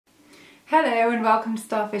Hello and welcome to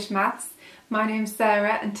Starfish Maths. My name's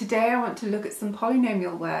Sarah and today I want to look at some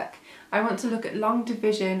polynomial work. I want to look at long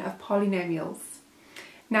division of polynomials.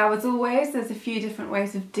 Now, as always, there's a few different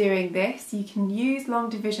ways of doing this. You can use long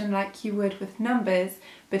division like you would with numbers,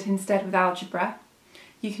 but instead with algebra.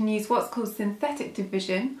 You can use what's called synthetic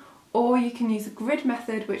division, or you can use a grid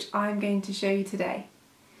method, which I'm going to show you today.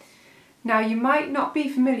 Now, you might not be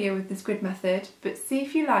familiar with this grid method, but see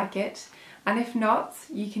if you like it. And if not,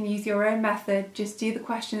 you can use your own method, just do the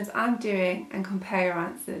questions I'm doing and compare your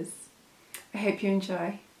answers. I hope you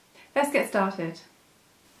enjoy. Let's get started.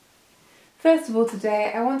 First of all,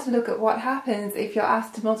 today I want to look at what happens if you're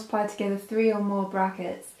asked to multiply together 3 or more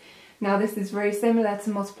brackets. Now, this is very similar to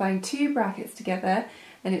multiplying 2 brackets together,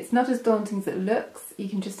 and it's not as daunting as it looks. You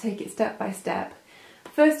can just take it step by step.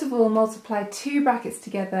 First of all, multiply 2 brackets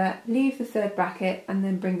together, leave the 3rd bracket, and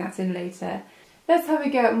then bring that in later. Let's have a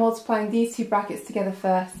go at multiplying these 2 brackets together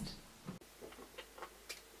first.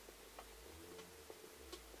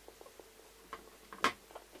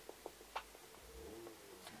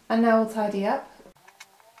 And now we'll tidy up.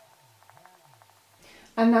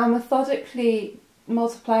 And now methodically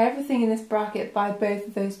multiply everything in this bracket by both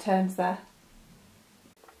of those terms there.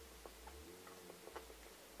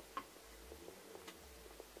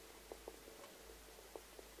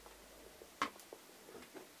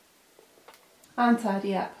 And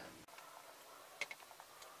tidy up.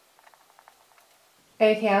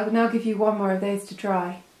 Okay, I'll now give you one more of those to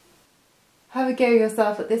try. Have a go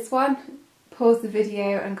yourself at this one, pause the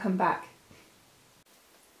video and come back.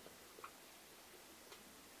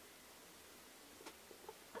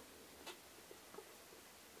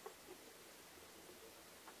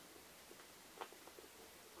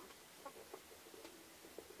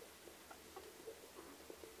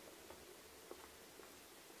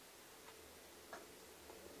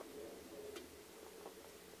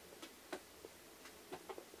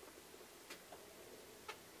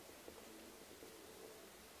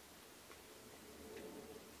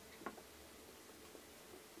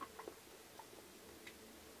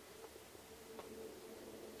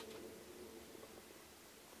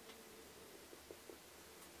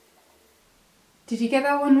 Did you get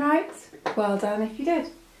that one right? Well done if you did.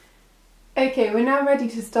 Okay, we're now ready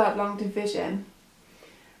to start long division.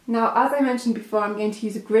 Now, as I mentioned before, I'm going to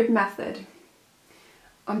use a grid method.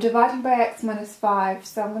 I'm dividing by x minus 5,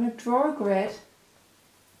 so I'm going to draw a grid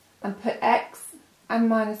and put x and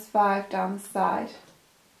minus 5 down the side.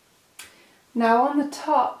 Now, on the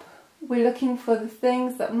top, we're looking for the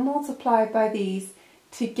things that multiply by these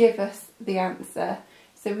to give us the answer.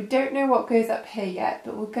 So we don't know what goes up here yet,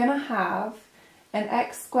 but we're going to have an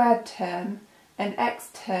x squared term, an x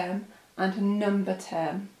term, and a number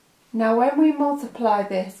term. Now, when we multiply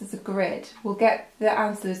this as a grid, we'll get the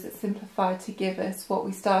answers that simplify to give us what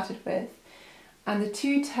we started with. And the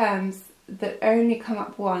 2 terms that only come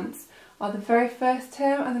up once are the very first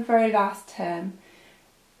term and the very last term.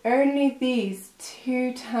 Only these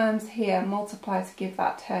 2 terms here multiply to give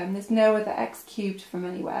that term. There's no other x cubed from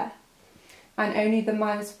anywhere. And only the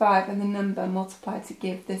minus 5 and the number multiply to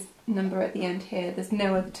give this number at the end here. There's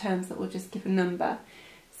no other terms that will just give a number.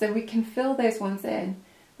 So we can fill those ones in.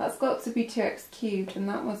 That's got to be 2x cubed and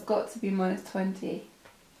that one's got to be minus 20.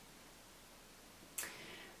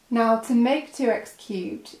 Now, to make 2x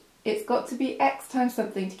cubed, it's got to be x times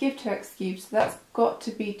something to give 2x cubed, so that's got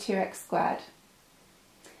to be 2x squared.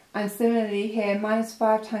 And similarly here, minus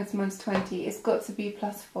 5 times minus 20, it's got to be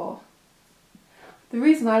plus 4. The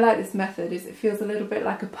reason I like this method is it feels a little bit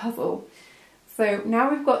like a puzzle. So now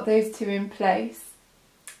we've got those 2 in place,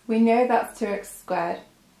 we know that's 2x squared.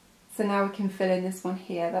 So now we can fill in this one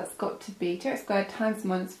here. That's got to be 2x squared times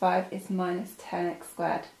minus 5 is minus 10x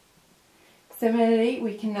squared. Similarly,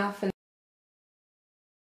 we can now fill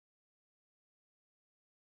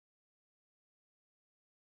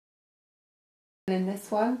in this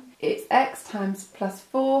one. It's x times plus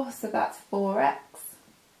 4, so that's 4x.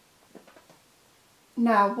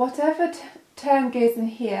 Now, whatever term goes in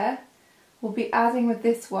here, we'll be adding with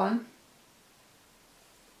this one.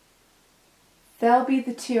 They'll be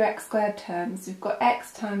the 2x squared terms. We've got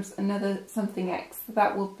x times another something x, so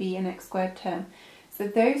that will be an x squared term. So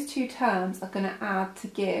those 2 terms are going to add to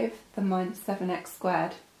give the minus 7x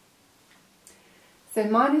squared. So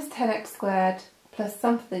minus 10x squared plus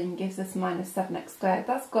something gives us minus 7x squared.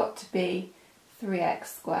 That's got to be 3x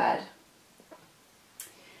squared.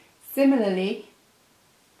 Similarly,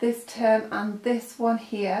 this term and this one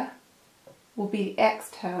here will be the x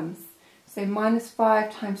terms. So minus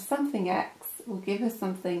 5 times something x will give us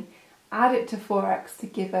something, add it to 4x to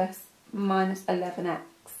give us minus 11x.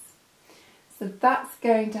 So that's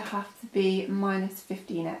going to have to be minus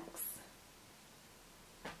 15x.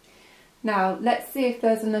 Now let's see if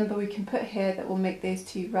there's a number we can put here that will make those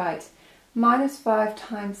two right. Minus 5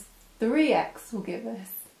 times 3x will give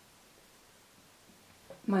us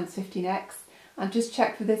minus 15x. And just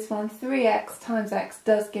check for this one, 3x times x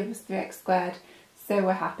does give us 3x squared, so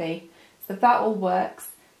we're happy. So that all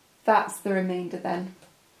works. That's the remainder then.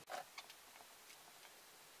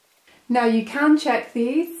 Now you can check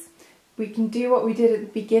these. We can do what we did at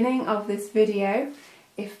the beginning of this video.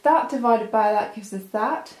 If that divided by that gives us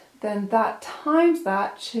that, then that times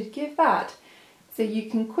that should give that. So you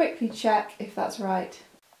can quickly check if that's right.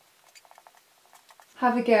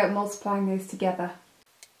 Have a go at multiplying those together.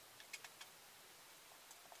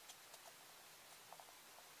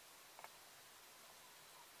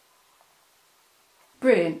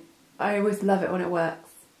 Brilliant. I always love it when it works.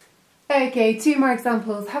 Okay, 2 more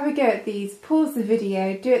examples. Have a go at these. Pause the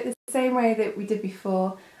video, do it the same way that we did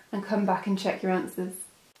before, and come back and check your answers.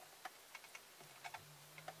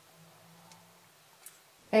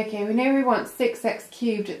 Okay, we know we want 6x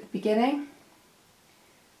cubed at the beginning.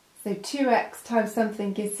 So 2x times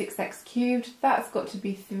something gives 6x cubed. That's got to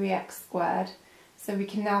be 3x squared. So we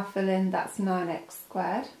can now fill in that's 9x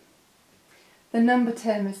squared. The number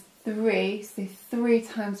term is 3, so 3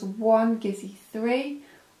 times 1 gives you 3.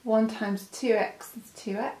 1 times 2x is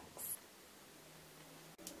 2x.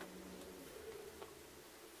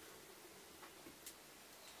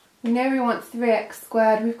 We know we want 3x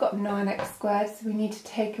squared, we've got 9x squared, so we need to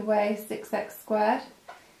take away 6x squared.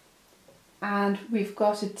 And we've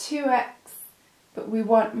got a 2x, but we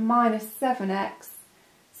want minus 7x,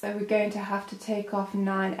 so we're going to have to take off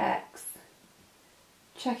 9x.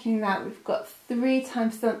 Checking that, we've got 3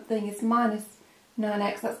 times something is minus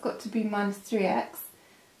 9x, that's got to be minus 3x.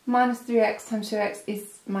 Minus 3x times 2x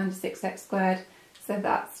is minus 6x squared, so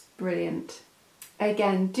that's brilliant.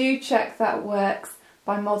 Again, do check that works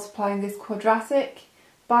by multiplying this quadratic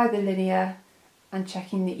by the linear and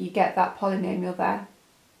checking that you get that polynomial there.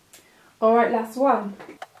 Alright, last one.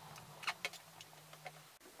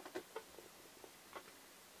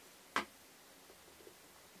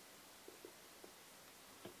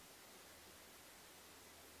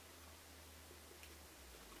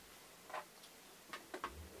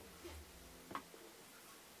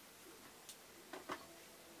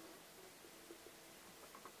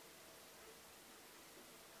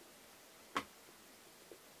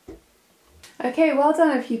 Okay, well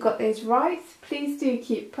done if you got those right. Please do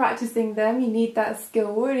keep practicing them. You need that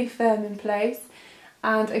skill really firm in place.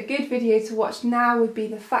 And a good video to watch now would be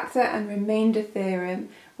the factor and remainder theorem,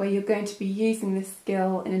 where you're going to be using this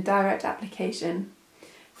skill in a direct application.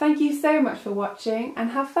 Thank you so much for watching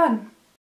and have fun.